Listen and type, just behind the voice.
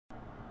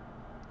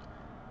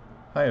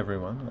Hi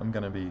everyone, I'm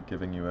going to be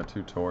giving you a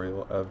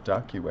tutorial of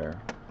DocuWare.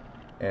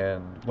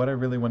 And what I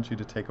really want you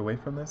to take away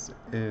from this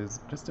is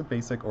just a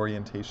basic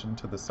orientation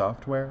to the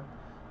software,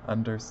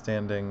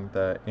 understanding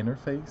the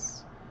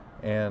interface,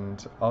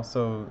 and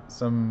also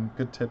some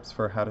good tips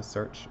for how to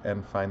search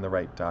and find the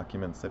right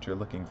documents that you're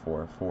looking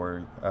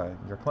for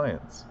your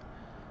clients.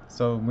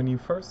 So when you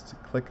first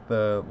click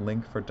the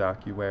link for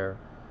DocuWare,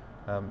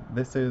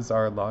 this is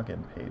our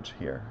login page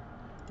here.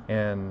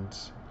 And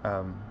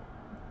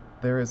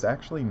there is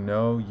actually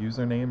no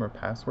username or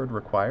password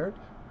required.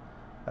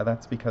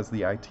 That's because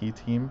the IT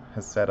team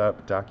has set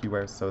up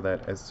DocuWare so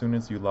that as soon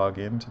as you log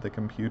into the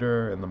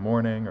computer in the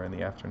morning or in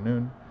the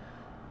afternoon,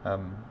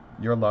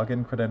 your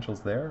login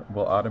credentials there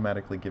will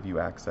automatically give you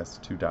access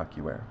to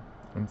DocuWare.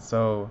 And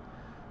so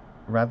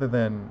rather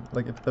than,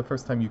 like, if the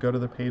first time you go to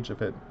the page,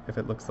 if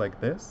it looks like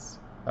this,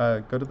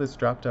 go to this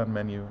drop-down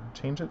menu,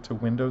 change it to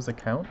Windows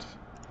Account,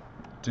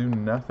 do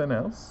nothing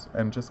else,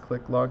 and just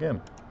click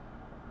Login.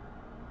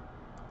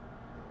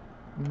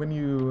 When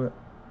you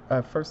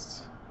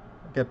first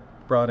get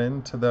brought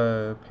into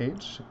the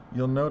page,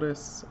 you'll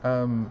notice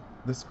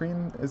the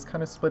screen is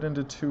kind of split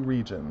into two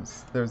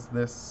regions. There's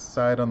this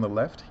side on the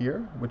left here,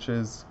 which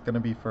is going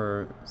to be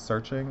for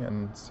searching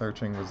and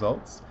searching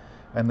results,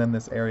 and then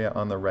this area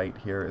on the right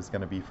here is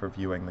going to be for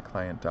viewing the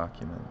client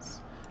documents.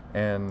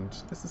 And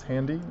this is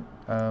handy.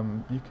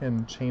 You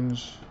can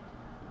change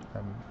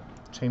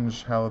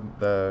how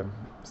the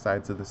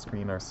sides of the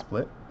screen are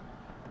split.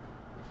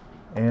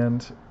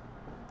 And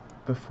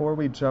before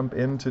we jump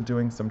into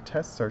doing some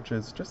test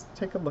searches, just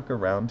take a look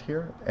around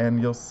here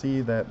and you'll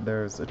see that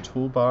there's a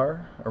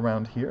toolbar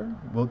around here.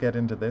 We'll get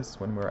into this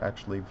when we're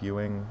actually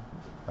viewing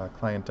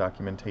client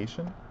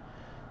documentation.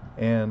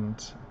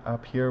 And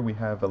up here we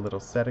have a little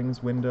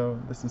settings window.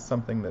 This is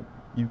something that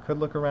you could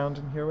look around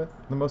in here with.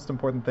 The most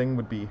important thing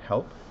would be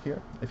help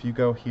here. If you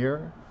go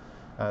here,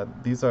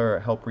 these are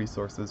help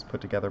resources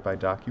put together by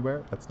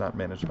DocuWare. That's not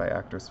managed by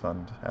Actors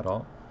Fund at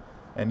all.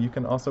 And you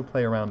can also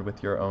play around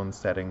with your own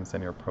settings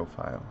and your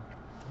profile.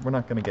 We're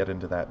not going to get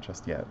into that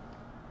just yet.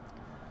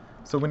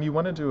 So when you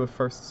want to do a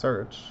first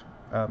search,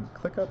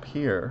 click up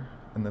here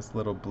in this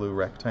little blue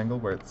rectangle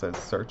where it says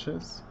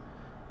Searches,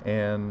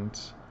 and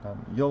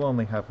you'll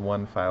only have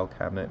one file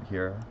cabinet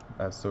here,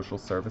 Social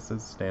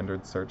Services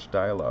Standard Search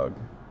Dialog.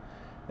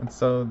 And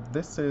so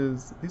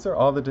these are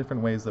all the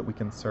different ways that we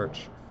can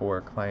search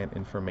for client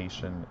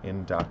information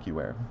in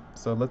DocuWare.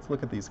 So let's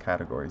look at these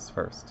categories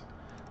first.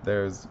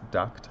 There's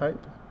doc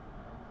type.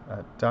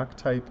 Doc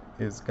type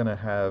is going to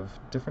have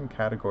different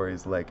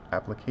categories like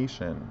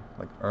application,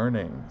 like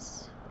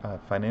earnings,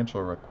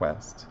 financial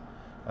request,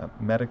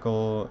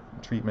 medical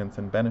treatments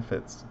and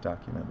benefits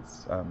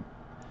documents,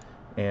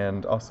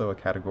 and also a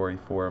category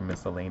for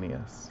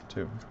miscellaneous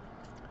too.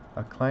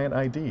 A client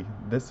ID.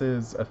 This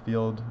is a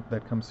field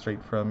that comes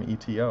straight from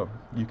ETO.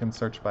 You can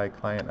search by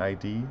client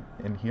ID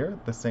in here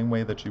the same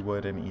way that you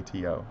would in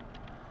ETO.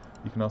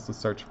 You can also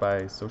search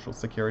by social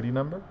security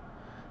number,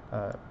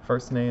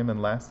 first name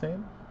and last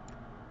name.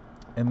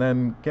 And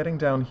then getting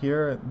down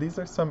here, these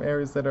are some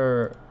areas that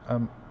are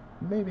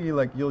maybe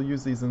like you'll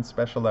use these in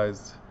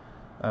specialized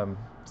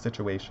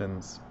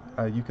situations.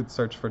 You could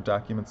search for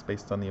documents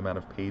based on the amount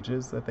of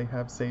pages that they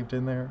have saved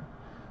in there,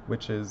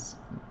 which is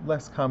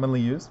less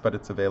commonly used, but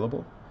it's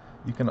available.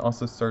 You can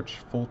also search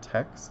full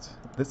text.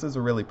 This is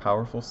a really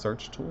powerful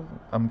search tool.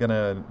 I'm going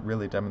to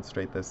really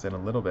demonstrate this in a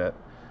little bit,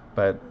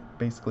 but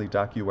basically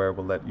DocuWare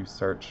will let you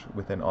search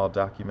within all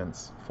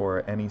documents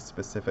for any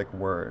specific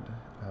word.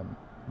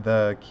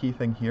 The key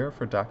thing here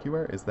for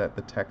DocuWare is that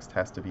the text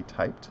has to be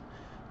typed.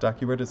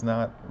 DocuWare does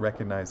not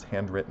recognize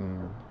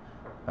handwritten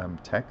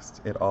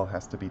text. It all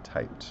has to be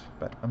typed,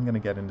 but I'm going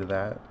to get into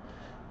that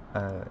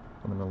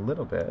in a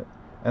little bit.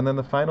 And then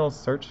the final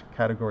search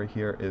category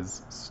here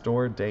is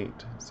store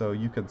date. So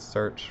you could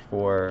search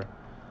for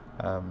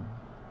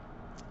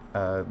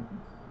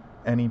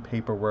any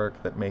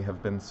paperwork that may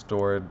have been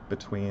stored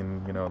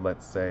between,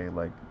 let's say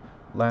like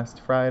last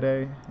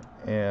Friday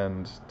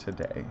and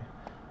today.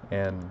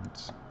 And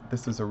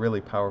this is a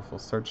really powerful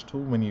search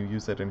tool when you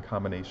use it in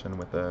combination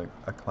with a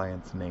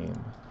client's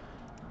name,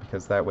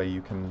 because that way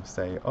you can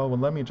say, oh, well,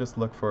 let me just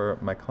look for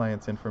my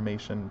client's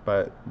information,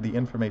 but the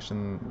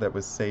information that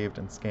was saved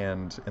and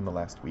scanned in the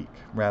last week,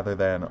 rather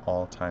than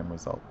all-time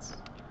results.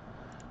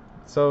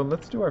 So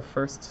let's do our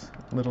first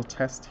little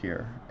test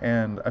here,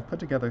 and I've put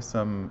together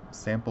some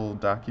sample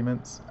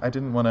documents. I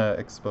didn't want to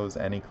expose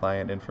any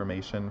client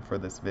information for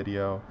this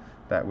video.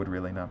 That would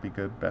really not be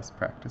good best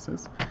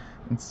practices.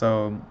 And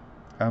so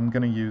I'm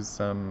going to use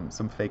some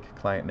fake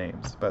client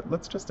names. But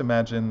let's just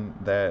imagine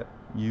that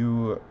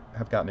you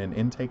have gotten an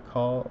intake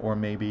call, or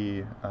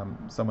maybe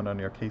someone on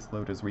your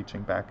caseload is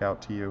reaching back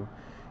out to you,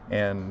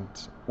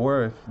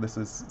 or if this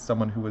is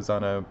someone who was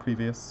on a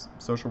previous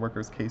social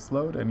worker's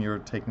caseload and you're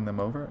taking them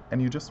over,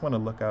 and you just want to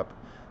look up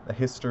the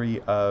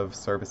history of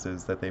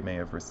services that they may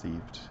have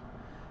received.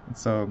 And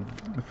so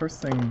the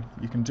first thing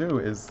you can do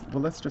is,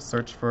 well, let's just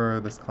search for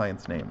this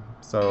client's name.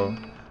 So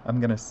I'm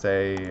going to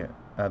say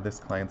this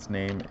client's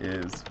name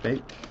is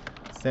Fake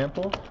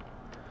Sample,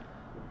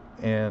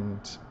 And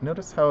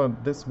notice how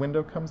this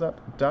window comes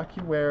up.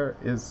 DocuWare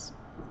is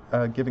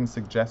giving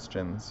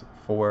suggestions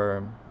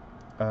for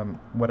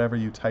whatever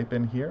you type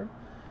in here.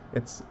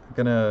 It's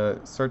going to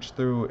search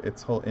through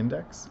its whole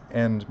index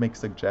and make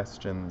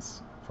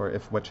suggestions for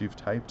if what you've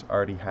typed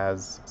already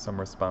has some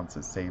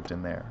responses saved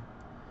in there.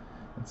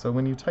 And so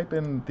when you type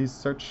in these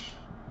search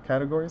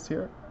categories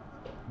here,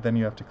 then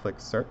you have to click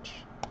search.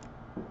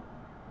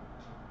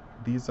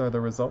 These are the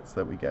results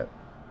that we get.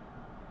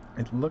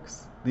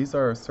 These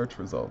are our search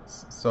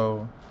results.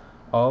 So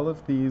all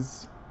of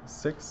these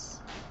 6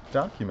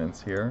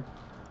 documents here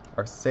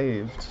are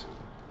saved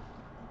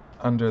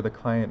under the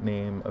client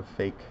name of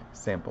fake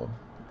sample.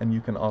 And you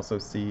can also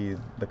see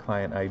the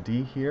client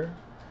ID here,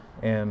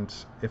 and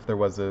if there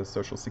was a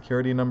social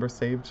security number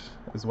saved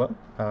as well,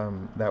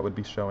 that would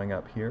be showing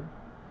up here.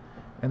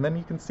 And then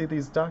you can see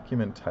these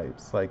document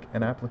types like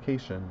an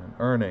application, an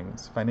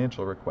earnings,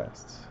 financial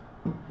requests.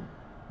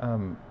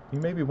 You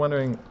may be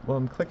wondering, well,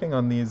 I'm clicking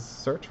on these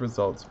search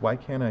results, why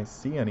can't I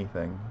see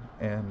anything?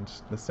 And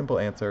the simple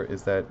answer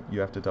is that you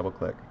have to double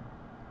click.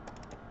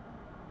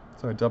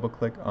 So I double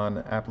click on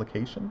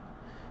application,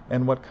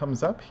 and what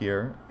comes up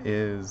here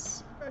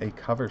is a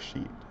cover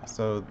sheet.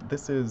 So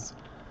this is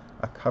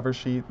a cover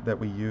sheet that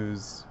we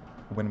use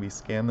when we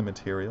scan the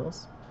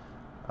materials.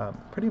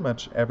 Pretty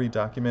much every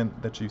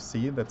document that you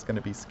see that's going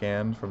to be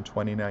scanned from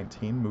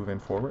 2019 moving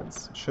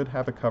forwards should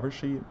have a cover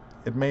sheet.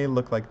 It may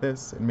look like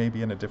this, it may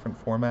be in a different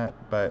format,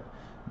 but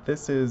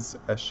this is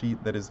a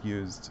sheet that is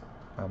used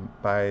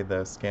by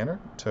the scanner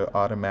to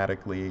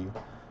automatically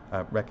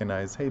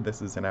recognize, hey,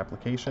 this is an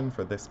application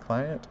for this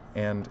client,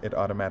 and it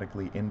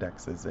automatically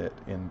indexes it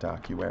in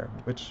DocuWare,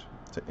 which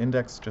to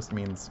index just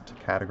means to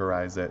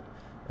categorize it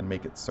and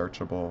make it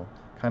searchable,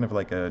 kind of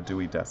like a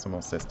Dewey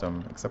Decimal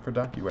System, except for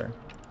DocuWare.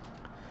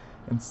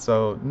 And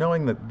so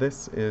knowing that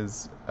this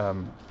is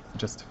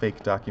just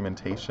fake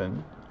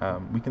documentation,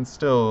 we can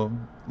still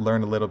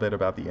learn a little bit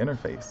about the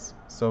interface.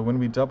 So when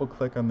we double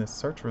click on this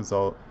search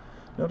result,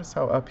 notice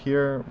how up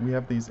here we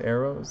have these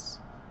arrows,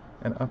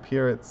 and up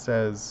here it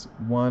says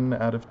 1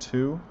 out of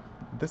 2.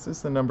 This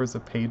is the numbers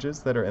of pages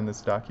that are in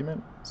this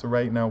document. So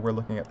right now we're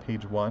looking at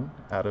page 1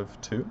 out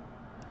of 2.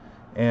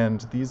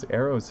 And these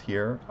arrows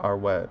here are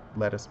what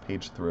let us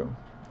page through.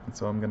 And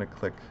so I'm going to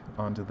click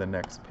onto the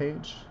next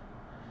page.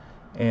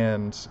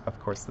 And of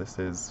course this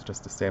is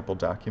just a sample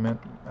document.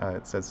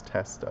 It says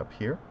test up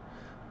here.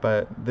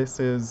 But this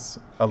is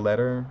a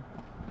letter.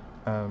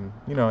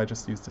 I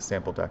just used a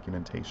sample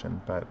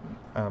documentation. But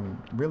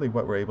really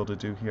what we're able to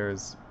do here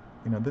is,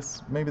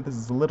 maybe this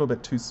is a little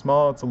bit too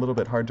small. It's a little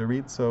bit hard to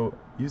read. So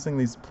using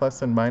these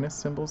plus and minus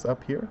symbols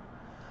up here,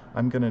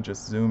 I'm going to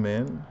just zoom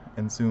in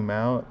and zoom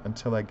out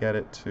until I get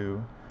it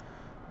to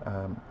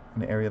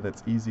an area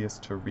that's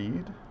easiest to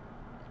read.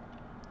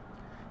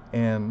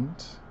 And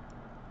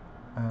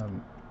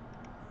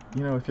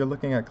if you're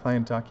looking at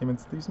client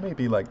documents, these may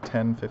be like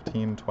 10,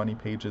 15, 20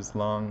 pages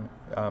long.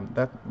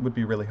 That would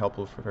be really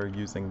helpful for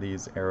using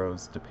these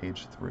arrows to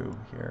page through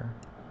here.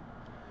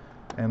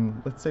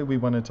 And let's say we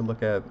wanted to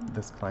look at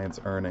this client's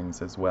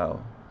earnings as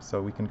well.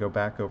 So we can go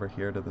back over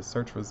here to the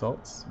search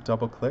results,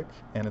 double click,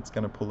 and it's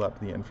going to pull up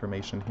the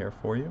information here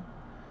for you.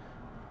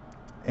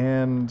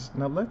 And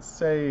now let's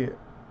say,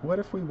 what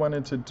if we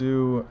wanted to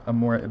do a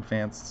more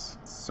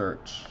advanced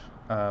search?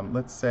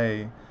 Let's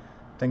say,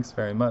 thanks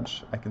very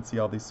much, I can see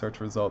all these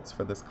search results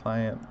for this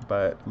client,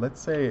 but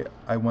let's say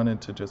I wanted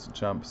to just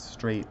jump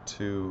straight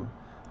to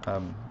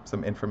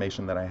some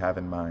information that I have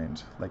in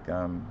mind. Like,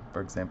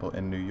 for example,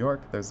 in New York,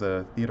 there's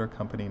a theater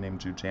company named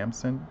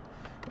Jujamcyn,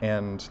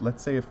 and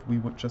let's say if we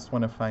would just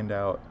want to find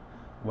out,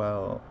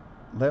 well,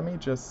 let me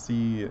just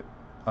see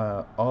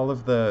all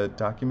of the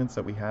documents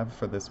that we have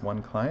for this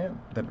one client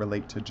that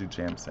relate to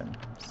Jujamcyn.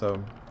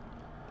 So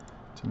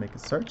to make a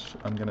search,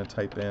 I'm going to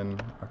type in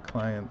our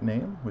client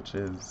name, which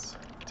is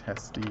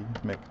Testy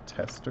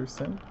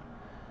McTesterson.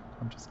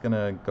 I'm just going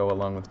to go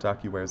along with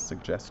DocuWare's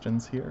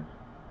suggestions here.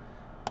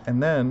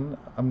 And then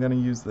I'm going to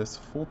use this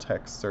full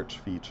text search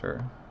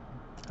feature.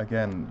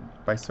 Again,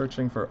 by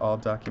searching for all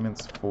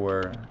documents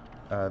for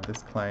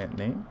this client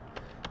name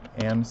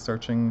and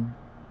searching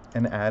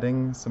and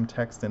adding some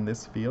text in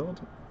this field,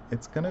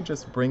 it's going to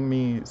just bring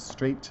me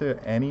straight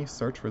to any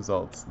search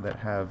results that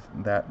have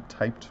that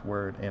typed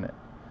word in it.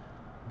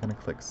 I'm going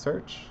to click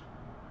search.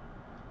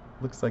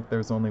 Looks like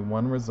there's only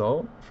one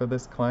result for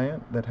this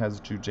client that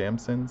has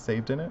Jujamcyn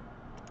saved in it.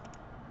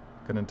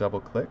 I'm going to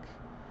double click,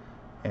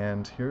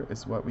 and here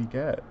is what we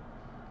get.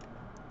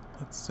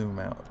 Let's zoom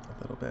out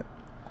a little bit.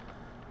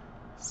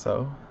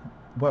 So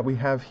what we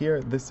have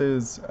here, this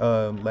is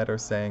a letter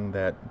saying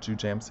that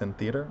Jujamcyn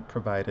Theater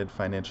provided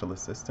financial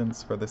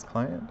assistance for this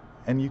client,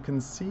 and you can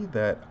see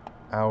that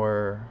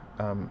our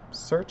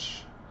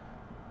search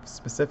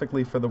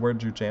specifically for the word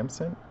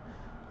Jujamcyn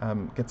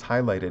gets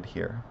highlighted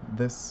here.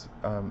 This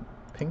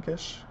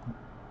pinkish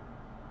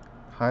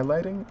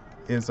highlighting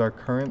is our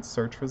current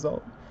search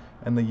result,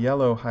 and the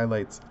yellow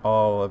highlights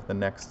all of the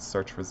next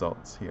search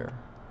results here.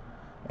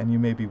 And you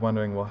may be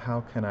wondering, well,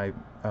 how can I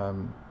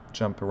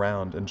jump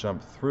around and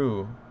jump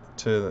through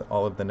to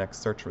all of the next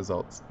search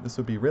results. This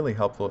would be really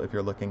helpful if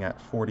you're looking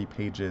at 40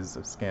 pages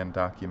of scanned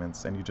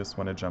documents and you just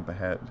want to jump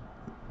ahead.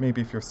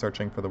 Maybe if you're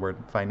searching for the word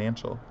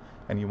financial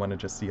and you want to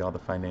just see all the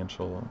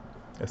financial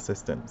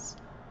assistance.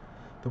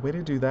 The way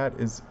to do that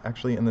is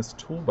actually in this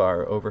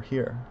toolbar over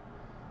here.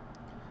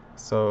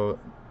 So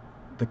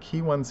the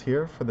key ones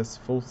here for this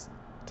full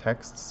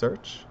text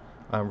search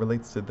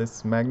relates to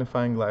this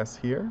magnifying glass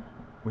here,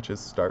 which is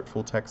Start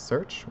Full Text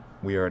Search.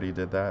 We already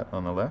did that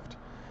on the left.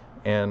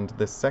 And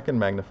this second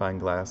magnifying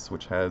glass,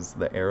 which has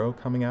the arrow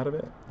coming out of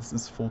it, this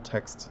is Full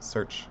Text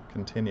Search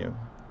Continue.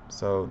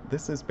 So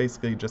this is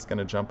basically just going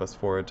to jump us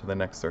forward to the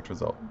next search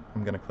result.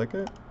 I'm going to click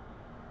it,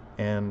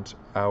 and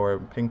our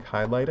pink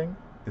highlighting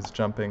is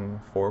jumping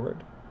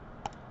forward.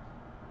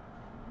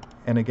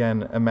 And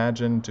again,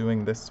 imagine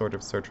doing this sort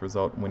of search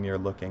result when you're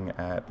looking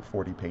at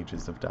 40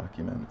 pages of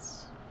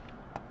documents.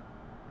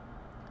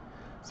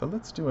 So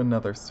let's do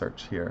another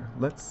search here.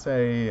 Let's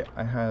say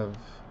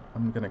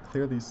I'm going to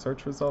clear these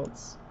search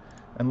results,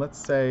 and let's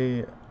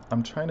say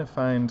I'm trying to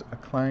find a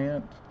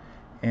client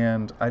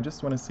and I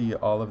just want to see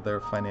all of their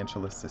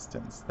financial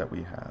assistance that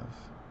we have.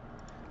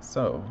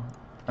 So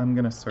I'm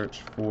going to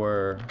search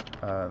for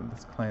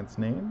this client's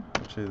name,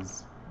 which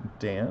is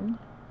Dan,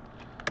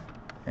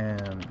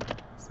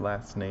 and his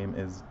last name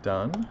is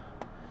Dunn.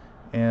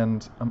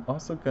 And I'm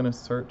also going to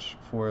search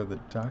for the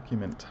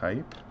document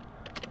type.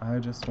 I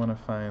just want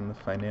to find the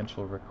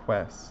financial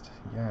request.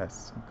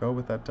 Yes, go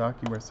with that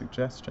DocuWare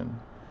suggestion.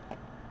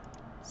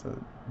 So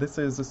this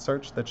is a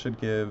search that should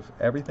give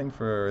everything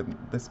for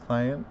this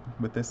client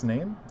with this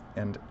name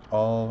and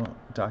all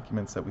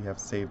documents that we have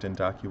saved in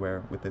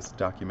DocuWare with this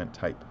document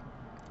type.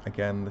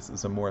 Again, this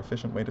is a more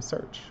efficient way to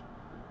search.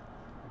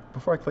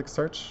 Before I click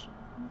search,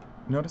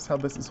 notice how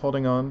this is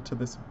holding on to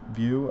this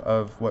view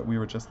of what we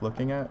were just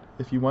looking at.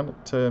 If you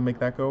want to make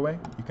that go away,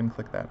 you can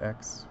click that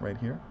X right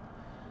here.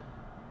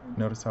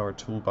 Notice how our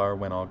toolbar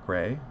went all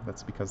gray.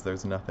 That's because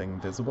there's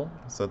nothing visible,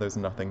 so there's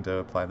nothing to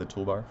apply the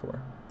toolbar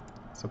for.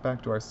 So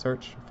back to our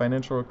search,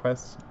 financial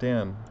request,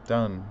 Dan,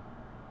 done,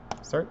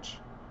 search,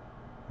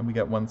 and we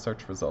get one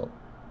search result.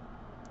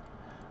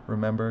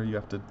 Remember, you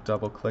have to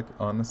double click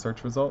on the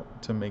search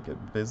result to make it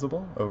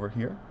visible over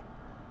here.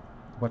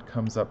 What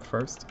comes up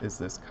first is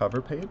this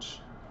cover page,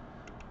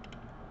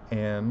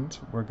 and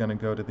we're going to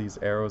go to these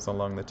arrows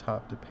along the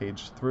top to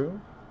page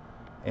through.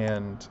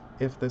 And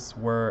if this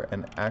were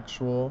an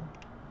actual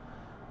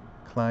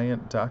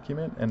client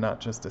document and not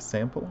just a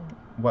sample,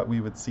 what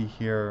we would see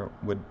here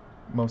would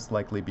most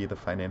likely be the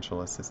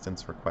financial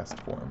assistance request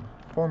form,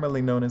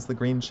 formerly known as the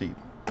green sheet.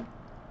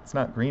 It's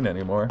not green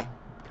anymore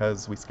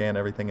because we scan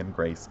everything in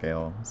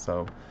grayscale,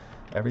 so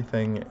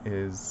everything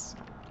is,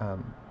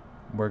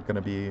 we're going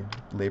to be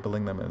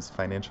labeling them as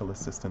financial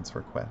assistance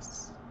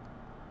requests.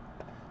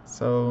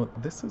 So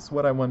this is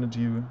what I wanted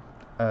you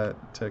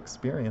to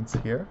experience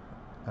here.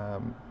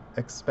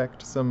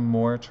 Expect some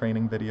more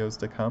training videos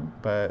to come,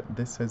 but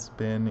this has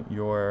been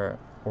your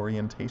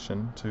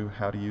orientation to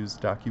how to use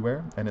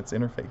DocuWare and its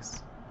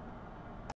interface.